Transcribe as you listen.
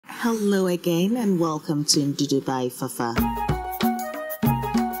Hello again and welcome to Ndudu by Fafa.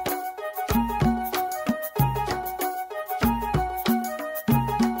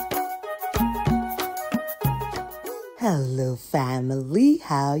 Hello family,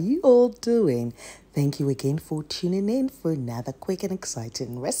 how you all doing? Thank you again for tuning in for another quick and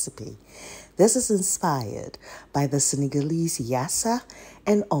exciting recipe. This is inspired by the Senegalese Yassa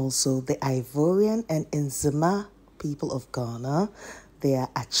and also the Ivorian and Nzima people of Ghana. They are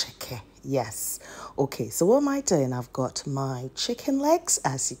Attieke. Yes. Okay, so what am I doing? I've got my chicken legs.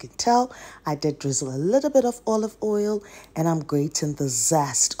 As you can tell, I did drizzle a little bit of olive oil and I'm grating the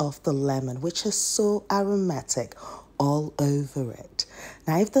zest of the lemon, which is so aromatic, all over it.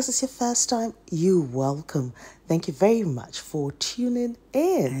 Now, if this is your first time, you're welcome. Thank you very much for tuning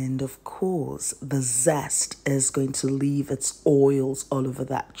in. And of course, the zest is going to leave its oils all over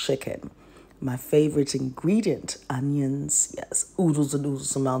that chicken. My favorite ingredient, onions. Yes, oodles and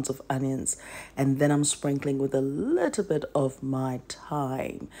oodles amounts of onions. And then I'm sprinkling with a little bit of my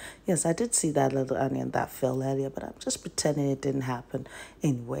thyme. Yes, I did see that little onion that fell earlier, but I'm just pretending it didn't happen.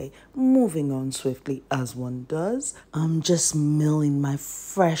 Anyway, moving on swiftly as one does. I'm just milling my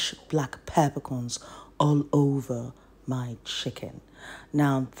fresh black peppercorns all over my chicken.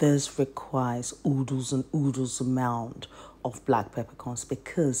 Now, this requires oodles and oodles amount of black peppercorns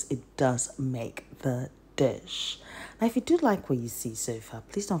because it does make the dish. Now, if you do like what you see so far,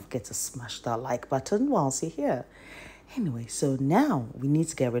 please don't forget to smash that like button whilst you're here. Anyway, so now we need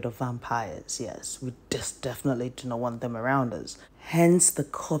to get rid of vampires. Yes, we just definitely do not want them around us. Hence the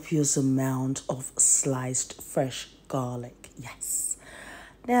copious amount of sliced fresh garlic. Yes.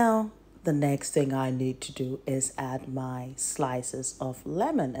 Now, the next thing I need to do is add my slices of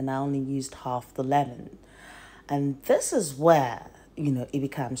lemon, and I only used half the lemon. And this is where, it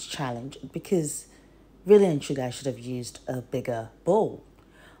becomes challenging because really and truly I should have used a bigger bowl.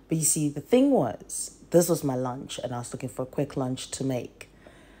 But you see, the thing was, this was my lunch and I was looking for a quick lunch to make.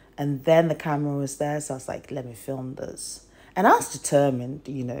 And then the camera was there, so I was like, let me film this. And I was determined,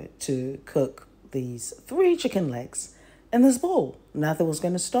 to cook these 3 chicken legs in this bowl. Nothing was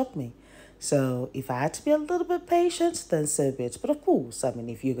going to stop me. So if I had to be a little bit patient, then so be it. But of course,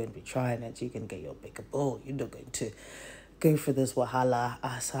 if you're going to be trying it, you can get your bigger bowl. You're not going to go through this wahala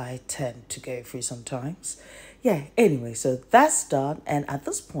as I tend to go through sometimes. Yeah, anyway, so that's done. And at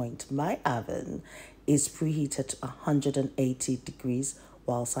this point, my oven is preheated to 180 degrees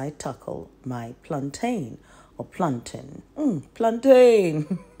whilst I tackle my plantain or plantain.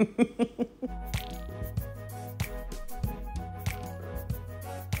 Plantain.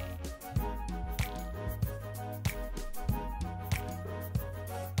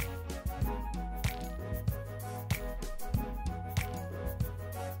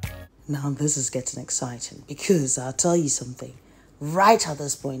 Now this is getting exciting because I'll tell you something. Right at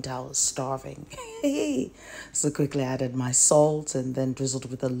this point, I was starving. So quickly I added my salt and then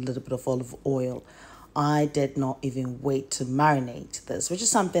drizzled with a little bit of olive oil. I did not even wait to marinate this, which is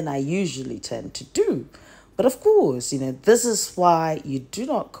something I usually tend to do. But of course, this is why you do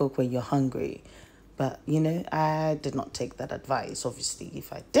not cook when you're hungry. But, I did not take that advice. Obviously,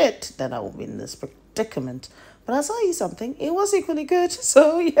 if I did, then I would be in this predicament. But I'll tell you something, it was equally good.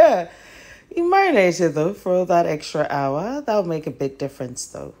 So, yeah, you marinate it, though, for that extra hour. That'll make a big difference,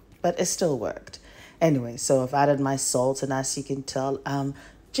 though. But it still worked. Anyway, so I've added my salt. And as you can tell, I'm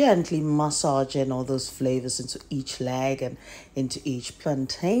gently massaging all those flavors into each leg and into each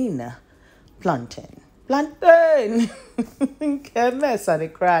plantain. Plantain.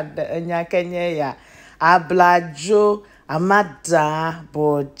 Ablajo. Amada,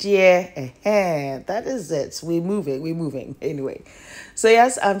 Bodie, that is it. We're moving. Anyway, so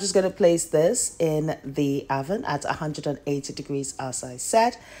yes, I'm just going to place this in the oven at 180 degrees, as I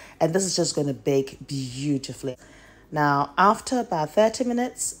said, and this is just going to bake beautifully. Now, after about 30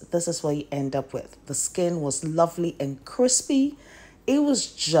 minutes, this is what you end up with. The skin was lovely and crispy. It was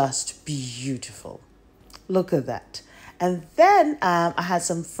just beautiful. Look at that. And then I had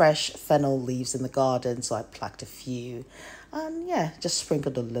some fresh fennel leaves in the garden, so I plucked a few. And yeah, just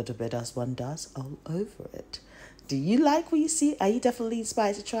sprinkled a little bit as one does all over it. Do you like what you see? Are you definitely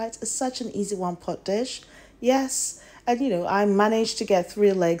inspired to try it? It's such an easy one-pot dish. Yes. And I managed to get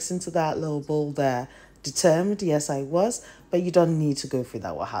 3 legs into that little bowl there. Determined, yes, I was. But you don't need to go through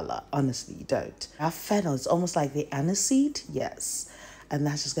that wahala. Honestly, you don't. Our fennel is almost like the aniseed. Yes. And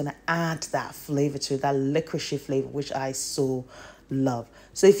that's just going to add that flavor to it, that licoricey flavor, which I so love.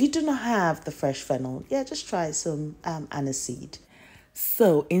 So if you do not have the fresh fennel, yeah, just try some aniseed.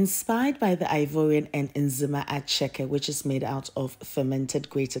 So, inspired by the Ivorian and Enzima Attieke, which is made out of fermented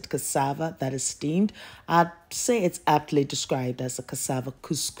grated cassava that is steamed, I'd say it's aptly described as a cassava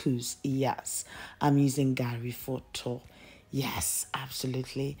couscous. Yes, I'm using Gari Fortor. Yes,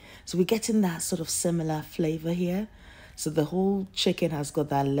 absolutely. So we're getting that sort of similar flavor here. So the whole chicken has got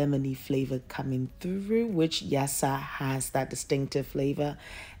that lemony flavor coming through, which Yassa has that distinctive flavor.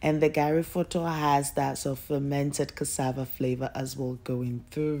 And the Gari Fortor has that sort of fermented cassava flavor as well going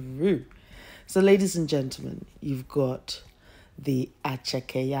through. So ladies and gentlemen, you've got the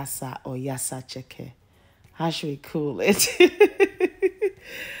Attieke Yassa or Yassa Attieke. How should we call it?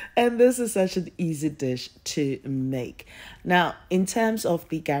 And this is such an easy dish to make. Now, in terms of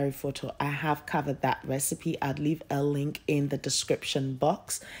the Gari Fortor, I have covered that recipe. I'll leave a link in the description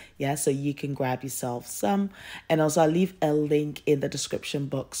box. Yeah, so you can grab yourself some. And also I'll leave a link in the description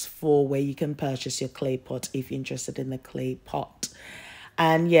box for where you can purchase your clay pot if you're interested in the clay pot.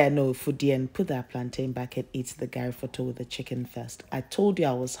 And yeah, no, Fudian, put that plantain back and eat the Gari Fortor with the chicken first. I told you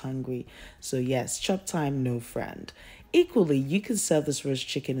I was hungry. So yes, chop time, no friend. Equally, you can serve this roast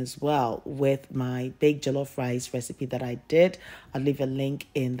chicken as well with my baked jollof rice recipe that I did. I'll leave a link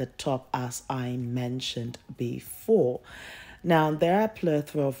in the top as I mentioned before. Now, there are a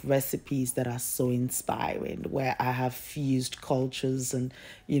plethora of recipes that are so inspiring where I have fused cultures and,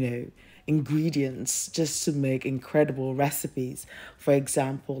 ingredients just to make incredible recipes. For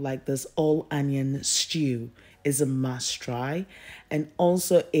example, like this all onion stew is a must try. And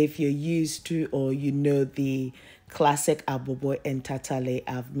also if you're used to or the classic abobo and tatale,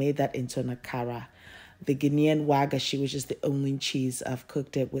 I've made that into an akara. The Ghanaian wagashi, which is the only cheese, I've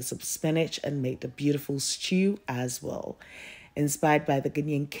cooked it with some spinach and made a beautiful stew as well. Inspired by the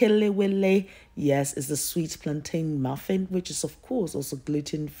Ghanaian kelewele, yes, is the sweet plantain muffin, which is of course also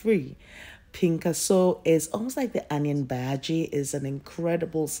gluten-free. Pinkaso is almost like the onion bhaji, is an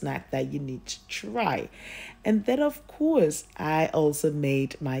incredible snack that you need to try. And then of course, I also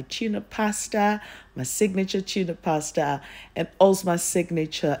made my tuna pasta, my signature tuna pasta, and also my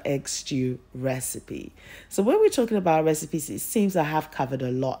signature egg stew recipe. So when we're talking about recipes, it seems I have covered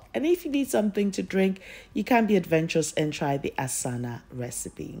a lot. And if you need something to drink, you can be adventurous and try the asana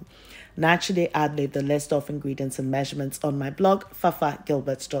recipe. Naturally, I'd leave the list of ingredients and measurements on my blog,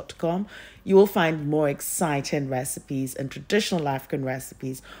 fafagilberts.com. You will find more exciting recipes and traditional African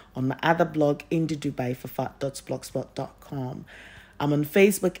recipes on my other blog, indudubyfafa.blogspot.com. I'm on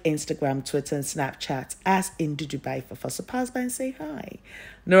Facebook, Instagram, Twitter, and Snapchat as Indudubyfafa. So pass by and say hi.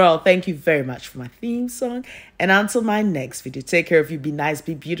 Noel, thank you very much for my theme song. And until my next video, take care of you. Be nice,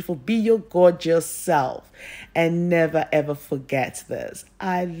 be beautiful, be your gorgeous self. And never ever forget this.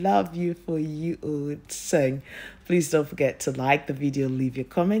 I love you for you all. So please don't forget to like the video, leave your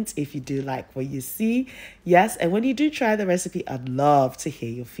comments if you do like what you see. Yes, and when you do try the recipe, I'd love to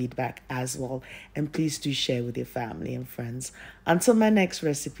hear your feedback as well. And please do share with your family and friends. Until my next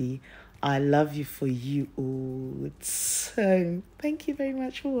recipe, I love you for you all. So thank you very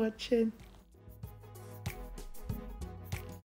much for watching.